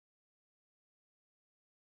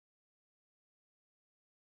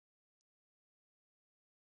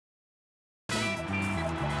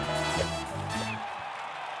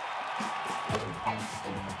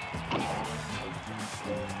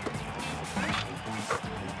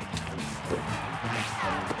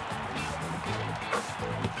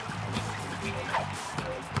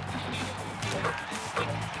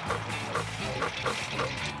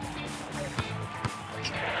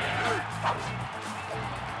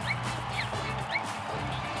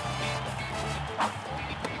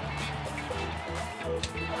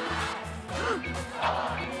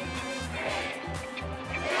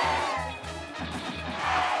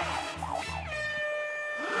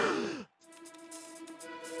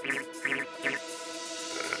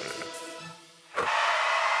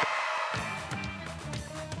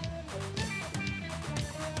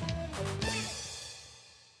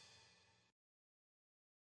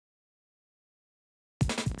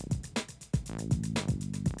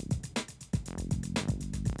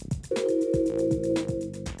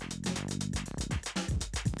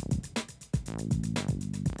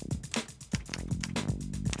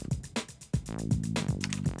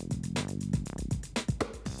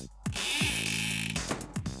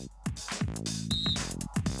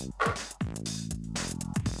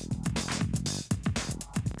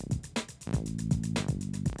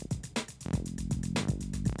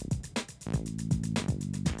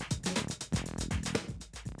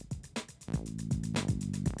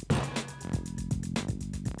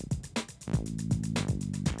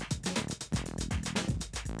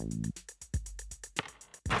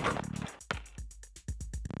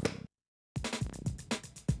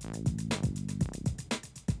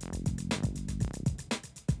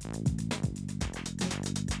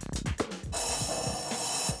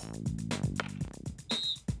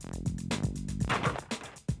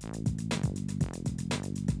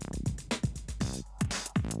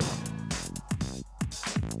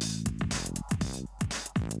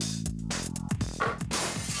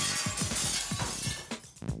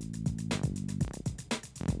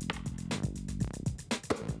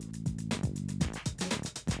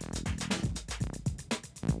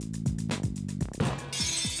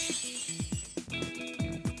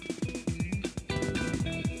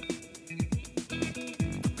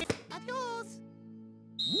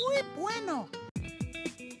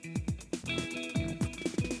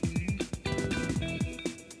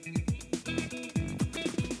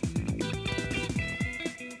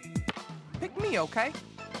me, okay?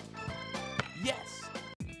 Yes.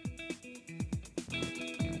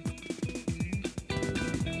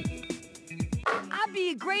 I'd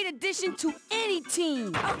be a great addition to any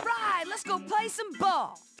team. All right, let's go play some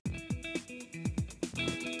ball.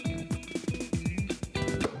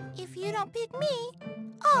 If you don't pick me,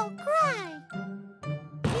 I'll cry.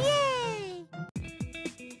 Yay!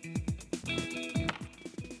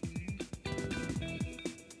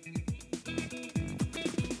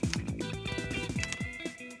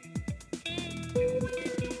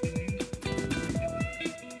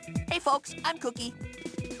 Hey, folks, I'm Cookie.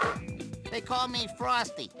 They call me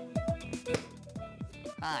Frosty.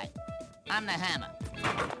 Hi, I'm the hammer.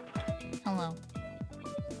 Hello.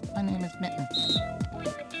 My name is Mitten.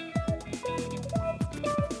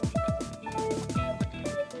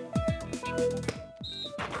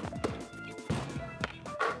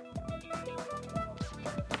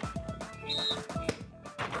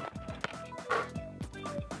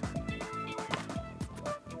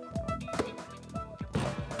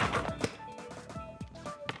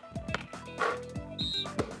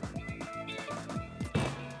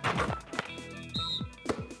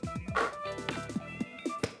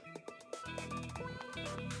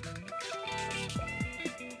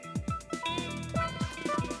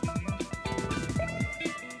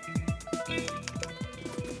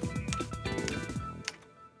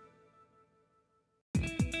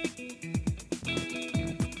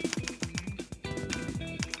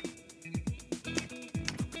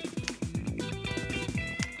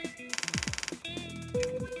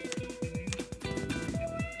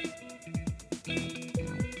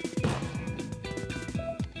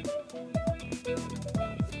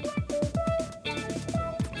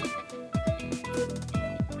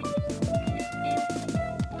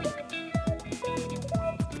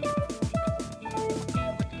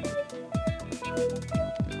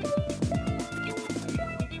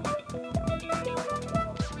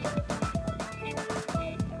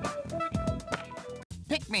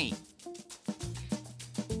 Pick me.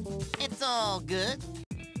 It's all good.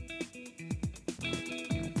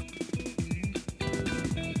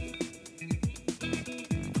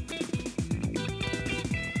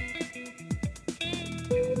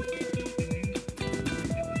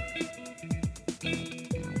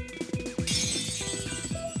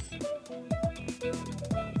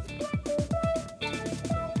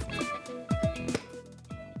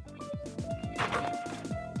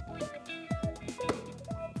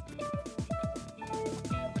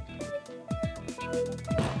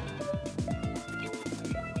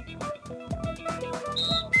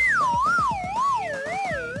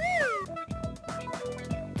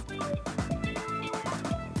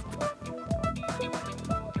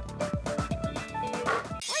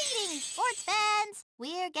 Greetings, sports fans!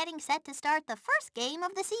 We're getting set to start the first game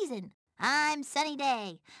of the season. I'm Sunny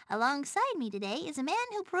Day. Alongside me today is a man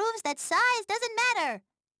who proves that size doesn't matter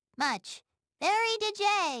much. Barry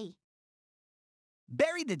DeJay.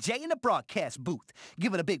 Barry DeJay in the broadcast booth,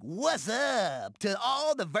 giving a big what's up to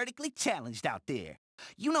all the vertically challenged out there.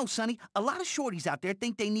 You know, Sonny, a lot of shorties out there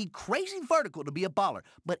think they need crazy vertical to be a baller,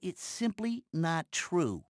 but it's simply not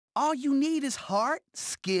true. All you need is heart,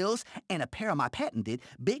 skills, and a pair of my patented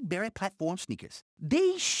Big Barry platform sneakers.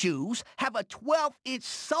 These shoes have a 12-inch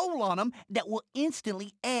sole on them that will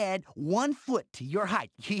instantly add 1 foot to your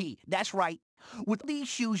height. That's right. With these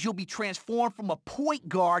shoes, you'll be transformed from a point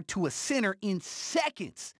guard to a center in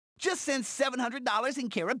seconds. Just send $700 in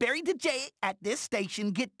care of Barry DeJay at this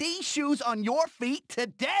station. Get these shoes on your feet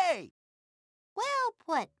today. Well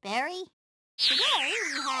put, Barry. Today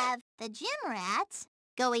we have the Gym Rats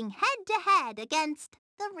going head-to-head against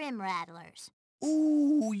the Rim Rattlers.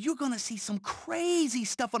 Ooh, you're gonna see some crazy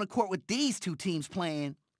stuff on the court with these two teams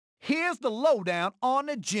playing. Here's the lowdown on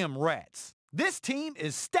the Gym Rats. This team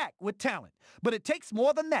is stacked with talent, but it takes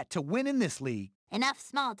more than that to win in this league. Enough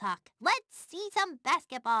small talk. Let's see some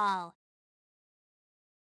basketball.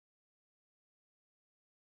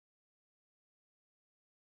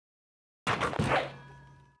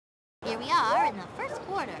 Here we are in the first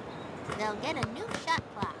quarter. They'll get a new shot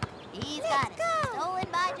clock. He's got it. Stolen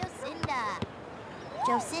by Jocinda.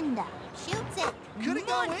 Jocinda shoots it. Could it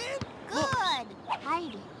go in? Good.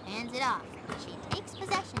 Heidi hands it off. She takes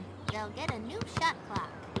possession. They'll get a new shot clock.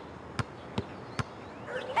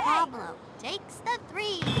 Pablo takes the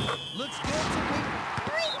three. Looks good to me.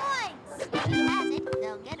 3 points. She has it.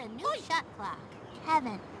 They'll get a new shot clock.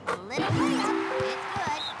 Kevin, a little late. It's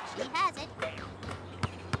good. She has it.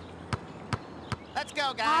 Let's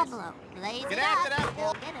go, guys. Pablo lays Get it after up. that They'll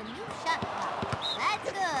ball. get a new shot clock.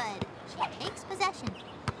 That's good. She takes possession.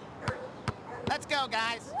 Let's go,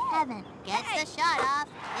 guys. Kevin gets the shot off.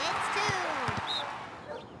 It's 2.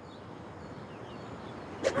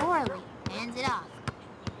 Poorly. Hands it off.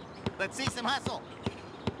 Let's see some hustle.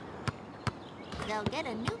 They'll get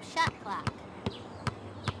a new shot clock.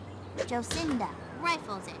 Jocinda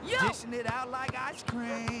rifles it. Yo! Dishing it out like ice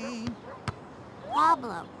cream.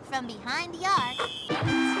 Pablo from behind the arc.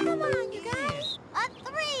 Come on, you guys. A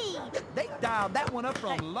 3. They dialed that one up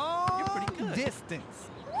from Hey, long you're pretty good. distance.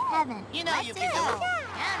 Heaven. You know let's you can do go. it.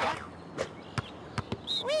 Count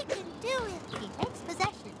it. We can do it. He takes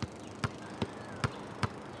possession.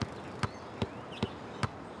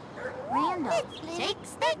 Randall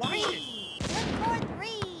takes the Watch 3. it. Good for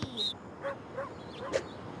 3.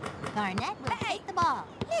 Garnett will take the ball.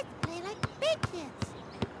 Let's play like big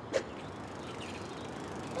kids.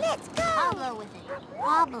 Let's go. Pablo with it.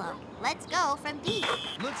 Pablo, let's go from deep.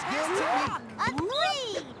 Looks good to me.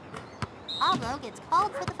 A 3. Pablo gets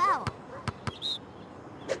called for the foul.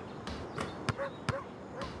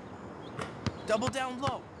 Double down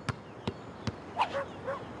low.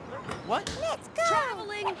 What? Let's go.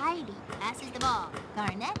 Traveling. Heidi passes the ball.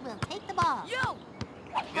 Garnett will take the ball. Yo!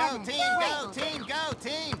 Go Heaven team, go rifles it. team, go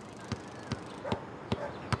team.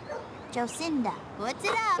 Jocinda puts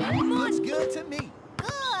it up. Looks good to me.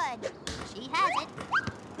 Good. She has it.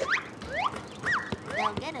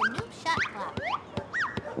 They'll get a new shot clock.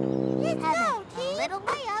 Let's go, team. A little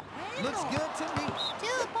layup. Looks good to me.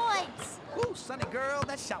 2 points. Ooh, Sonny girl,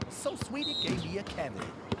 that shot was so sweet it gave me a cavity.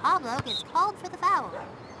 Pablo gets called for the foul.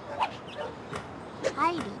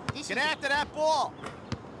 Heidi dishes Get it. after that ball.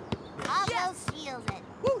 Pablo steals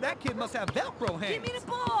it. Ooh, that kid must have Velcro hands. Give me the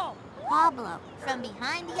ball! Pablo from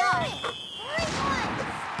behind the arc. 3 points.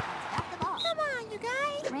 He's got the ball. Come on, you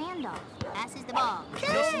guys. Randolph passes the ball.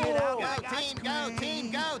 Dishing it out Go like ice team, go cream.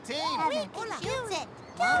 team, go team. Heaven shoots it.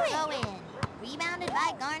 Won't go in. Rebounded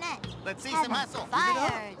by Garnett. Let's see Heaven some hustle.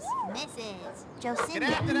 fires. Misses. Get Jocinda.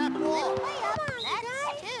 after that ball. Little layup.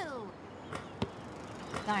 That's 2.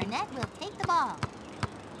 Garnett will take the ball.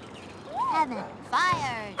 Heaven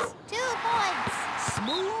fires. 2 points.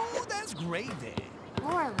 Smooth as gravy.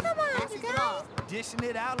 Poorly passes the ball. Dishing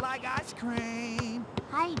it out like ice cream.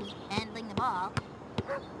 Heidi handling the ball.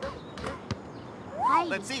 Heidi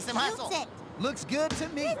Let's see some shoots hustle. it. Looks good to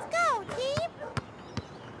me. Let's go, team.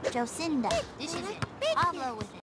 Jocinda dishes it. Pablo with it.